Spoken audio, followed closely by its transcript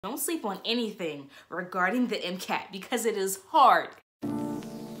Don't sleep on anything regarding the MCAT because it is hard.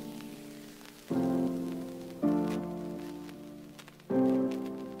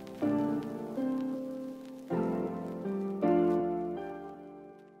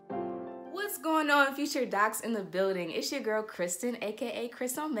 What's going on, future docs in the building? It's your girl Kristyn, aka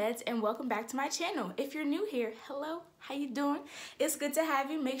Krist on Meds, and welcome back to my channel. If you're new here, hello, how you doing? It's good to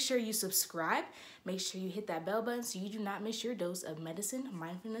have you. Make sure you subscribe. Make sure you hit that bell button so you do not miss your dose of medicine,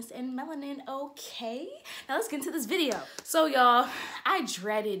 mindfulness, and melanin, okay? Now let's get into this video. So y'all, I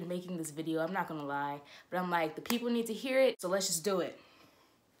dreaded making this video, I'm not gonna lie, but I'm like, the people need to hear it, so let's just do it.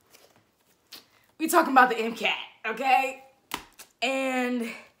 We talking about the MCAT, okay? And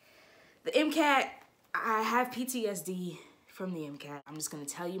the MCAT, I have PTSD from the MCAT. I'm just gonna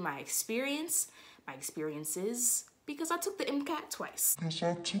tell you my experiences, because I took the MCAT twice.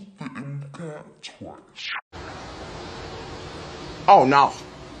 Oh, no.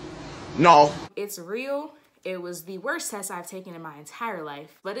 No. It's real. It was the worst test I've taken in my entire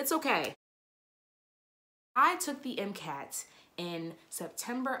life, but it's okay. I took the MCAT in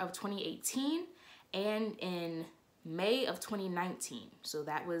September of 2018 and in May of 2019. So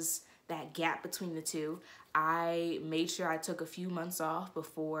that was that gap between the two. I made sure I took a few months off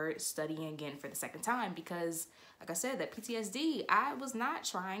before studying again for the second time because, like I said, that PTSD, I was not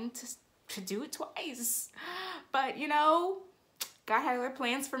trying to do it twice. But, you know, God had other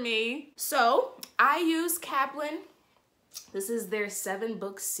plans for me. So I used Kaplan. This is their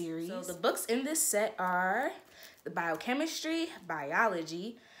 7-book series. So the books in this set are the biochemistry,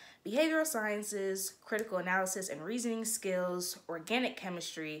 biology, behavioral sciences, critical analysis and reasoning skills, organic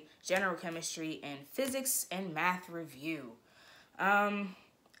chemistry, general chemistry, and physics and math review.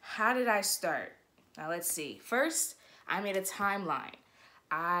 How did I start? Now let's see. First, I made a timeline.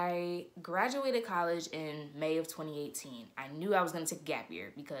 I graduated college in May of 2018. I knew I was gonna take a gap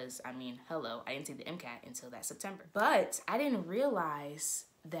year because, I mean, hello, I didn't take the MCAT until that September. But I didn't realize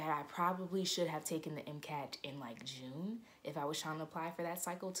that I probably should have taken the MCAT in like June if I was trying to apply for that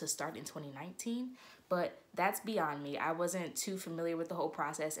cycle to start in 2019. But that's beyond me. I wasn't too familiar with the whole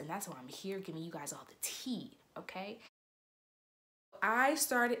process, and that's why I'm here giving you guys all the tea, okay? I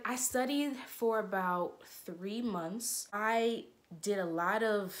studied for about 3 months. I did a lot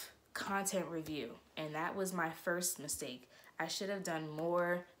of content review, and that was my first mistake. I should have done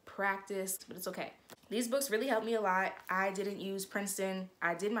more practice, but it's okay. These books really helped me a lot. I didn't use Princeton.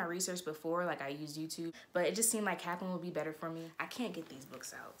 I did my research before, like I used YouTube, but it just seemed like Kaplan would be better for me. I can't get these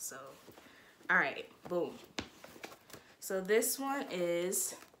books out, so. All right, boom. So this one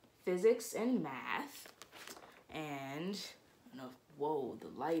is physics and math, and, no, whoa, the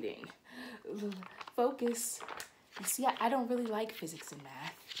lighting. Focus. You see, I don't really like physics and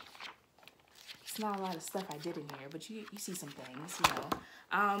math. It's not a lot of stuff I did in here, but you see some things, you know.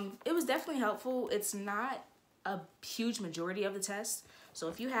 It was definitely helpful. It's not a huge majority of the test. So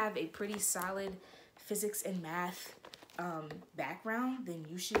if you have a pretty solid physics and math background, then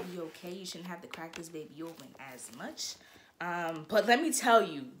you should be okay. You shouldn't have to crack this baby open as much. But let me tell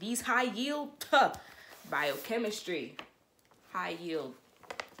you, these high yield, biochemistry, high yield,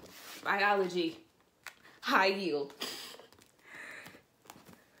 biology, high yield,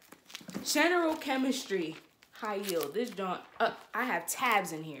 general chemistry, high yield. This joint, I have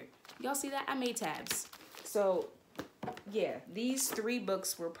tabs in here. Y'all see that? I made tabs. So yeah, these 3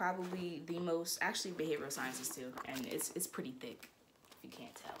 books were probably the most, actually behavioral sciences too, and it's pretty thick, if you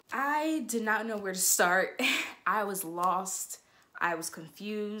can't tell. I did not know where to start. I was lost. I was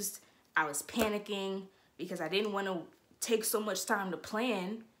confused. I was panicking because I didn't want to take so much time to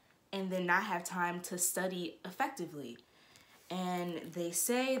plan and then not have time to study effectively. And they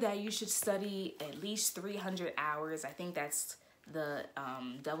say that you should study at least 300 hours. I think that's the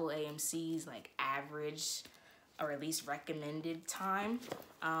AAMC's like average or at least recommended time.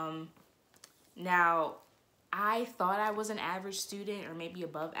 Now, I thought I was an average student or maybe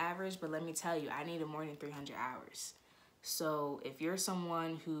above average, but let me tell you, I needed more than 300 hours. So if you're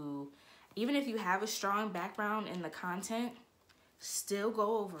someone who, even if you have a strong background in the content, still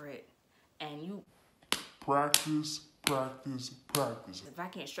go over it and you practice, practice, practice. If I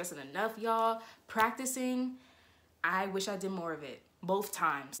can't stress it enough, y'all, practicing, I wish I did more of it, both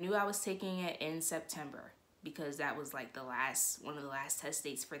times. I knew I was taking it in September because that was like one of the last test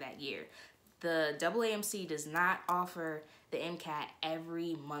dates for that year. The AAMC does not offer the MCAT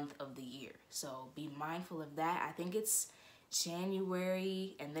every month of the year, so be mindful of that. I think it's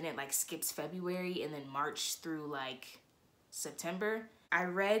January, and then it like skips February, and then March through like September. I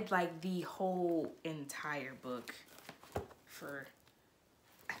read like the whole entire book for,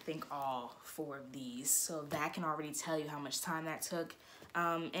 I think, all 4 of these. So that can already tell you how much time that took.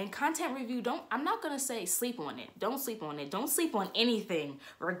 And content review, I'm not gonna say sleep on it. Don't sleep on it. Don't sleep on anything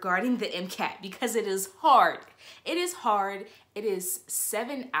regarding the MCAT because it is hard. It is hard. It is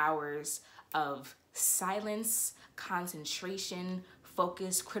 7 hours of silence, concentration,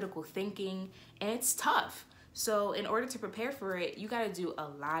 focus, critical thinking, and it's tough. So in order to prepare for it, you gotta do a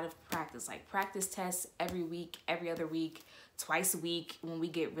lot of practice, like practice tests every week, every other week, twice a week when we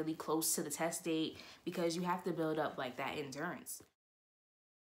get really close to the test date, because you have to build up like that endurance.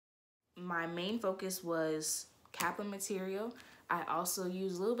 My main focus was Kaplan material. I also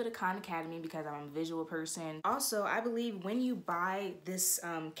use a little bit of Khan Academy because I'm a visual person. Also, I believe when you buy this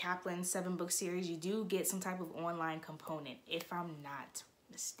Kaplan 7-book series, you do get some type of online component, if I'm not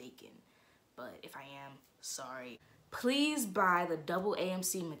mistaken. But if I am, sorry. Please buy the double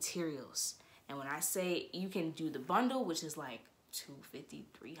AMC materials. And when I say you can do the bundle, which is like $250,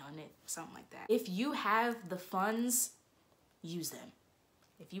 $300, something like that. If you have the funds, use them.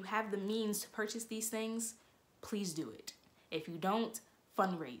 If you have the means to purchase these things, please do it. If you don't,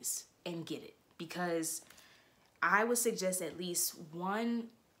 fundraise and get it, because I would suggest at least one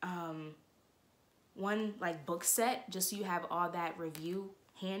like book set, just so you have all that review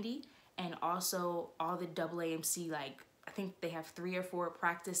handy, and also all the double AMC, like I think they have 3 or 4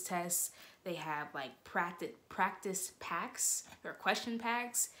 practice tests. They have like practice packs or question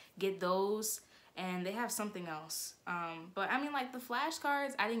packs. Get those. And they have something else. But I mean, like the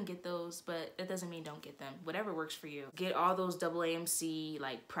flashcards, I didn't get those, but that doesn't mean don't get them. Whatever works for you. Get all those double AMC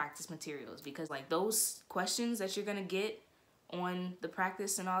like practice materials, because like those questions that you're gonna get on the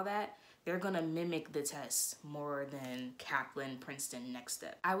practice and all that, they're gonna mimic the test more than Kaplan, Princeton, Next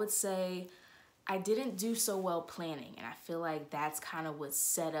Step. I would say I didn't do so well planning, and I feel like that's kind of what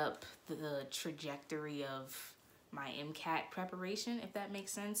set up the trajectory of my MCAT preparation, if that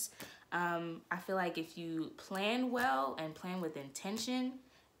makes sense. I feel like if you plan well and plan with intention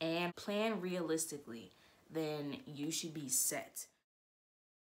and plan realistically, then you should be set.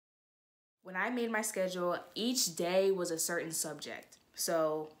 When I made my schedule, each day was a certain subject.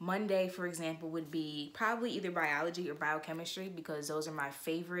 So Monday, for example, would be probably either biology or biochemistry, because those are my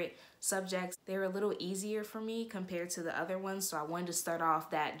favorite subjects. They're a little easier for me compared to the other ones, so I wanted to start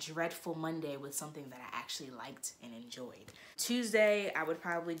off that dreadful Monday with something that I actually liked and enjoyed. Tuesday, I would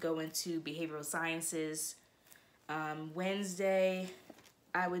probably go into behavioral sciences. Wednesday,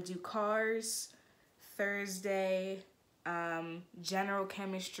 I would do cars. Thursday, general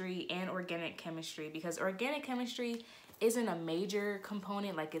chemistry and organic chemistry, because organic chemistry isn't a major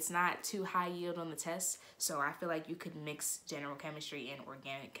component, like it's not too high yield on the test, so I feel like you could mix general chemistry and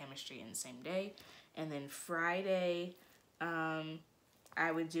organic chemistry in the same day. And then Friday,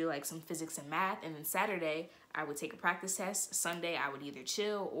 I would do like some physics and math, and then Saturday, I would take a practice test. Sunday, I would either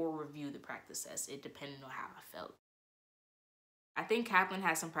chill or review the practice test. It depended on how I felt. I think Kaplan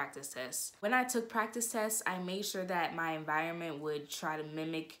has some practice tests. When I took practice tests, I made sure that my environment would try to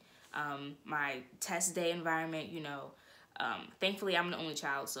mimic my test day environment, you know. Thankfully, I'm the only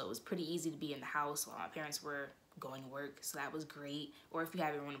child, so it was pretty easy to be in the house while my parents were going to work, so that was great. Or if you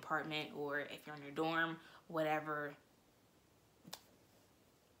have your own apartment, or if you're in your dorm, whatever,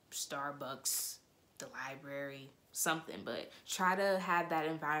 Starbucks, the library, something, but try to have that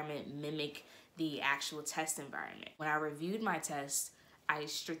environment mimic the actual test environment. When I reviewed my test, I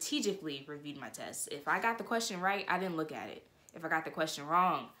strategically reviewed my test. If I got the question right, I didn't look at it. If I got the question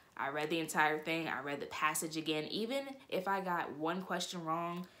wrong, I read the entire thing. I read the passage again. Even if I got one question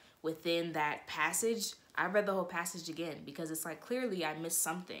wrong within that passage, I read the whole passage again, because it's like clearly I missed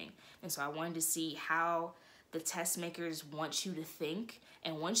something. And so I wanted to see how the test makers want you to think.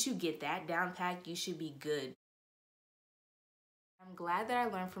 And once you get that down packed, you should be good. I'm glad that I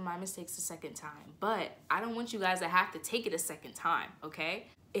learned from my mistakes a second time, but I don't want you guys to have to take it a second time, okay?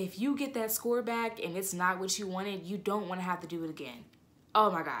 If you get that score back and it's not what you wanted, you don't want to have to do it again.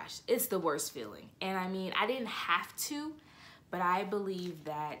 Oh my gosh, it's the worst feeling. And I mean, I didn't have to, but I believe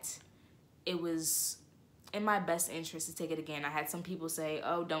that it was in my best interest to take it again. I had some people say,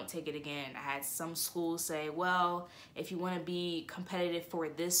 oh, don't take it again. I had some schools say, well, if you want to be competitive for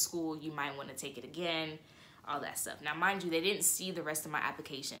this school, you might want to take it again, all that stuff. Now, mind you, they didn't see the rest of my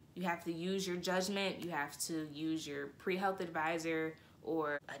application. You have to use your judgment. You have to use your pre-health advisor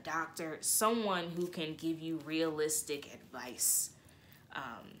or a doctor, someone who can give you realistic advice.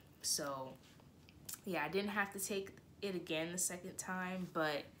 So yeah, I didn't have to take it again the second time,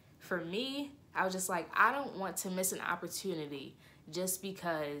 but for me, I was just like, I don't want to miss an opportunity just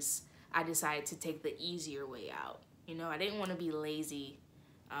because I decided to take the easier way out. You know, I didn't want to be lazy.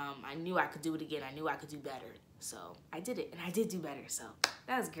 I knew I could do it again. I knew I could do better. So I did it, and I did do better, so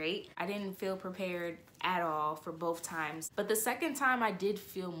that was great. I didn't feel prepared at all for both times, but the second time I did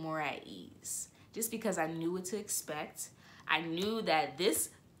feel more at ease, just because I knew what to expect. I knew that this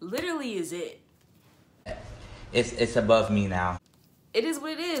literally is it. It's above me now. It is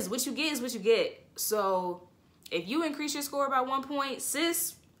what it is. What you get is what you get. So if you increase your score by 1 point,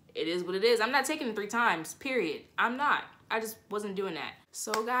 sis, it is what it is. I'm not taking it 3 times, period. I'm not. I just wasn't doing that.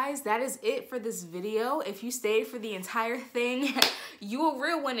 So guys, that is it for this video. If you stayed for the entire thing, you a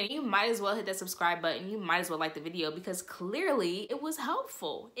real one, and you might as well hit that subscribe button. You might as well like the video, because clearly it was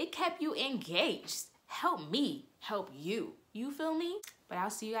helpful. It kept you engaged. Help me help you. You feel me? But I'll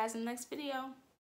see you guys in the next video.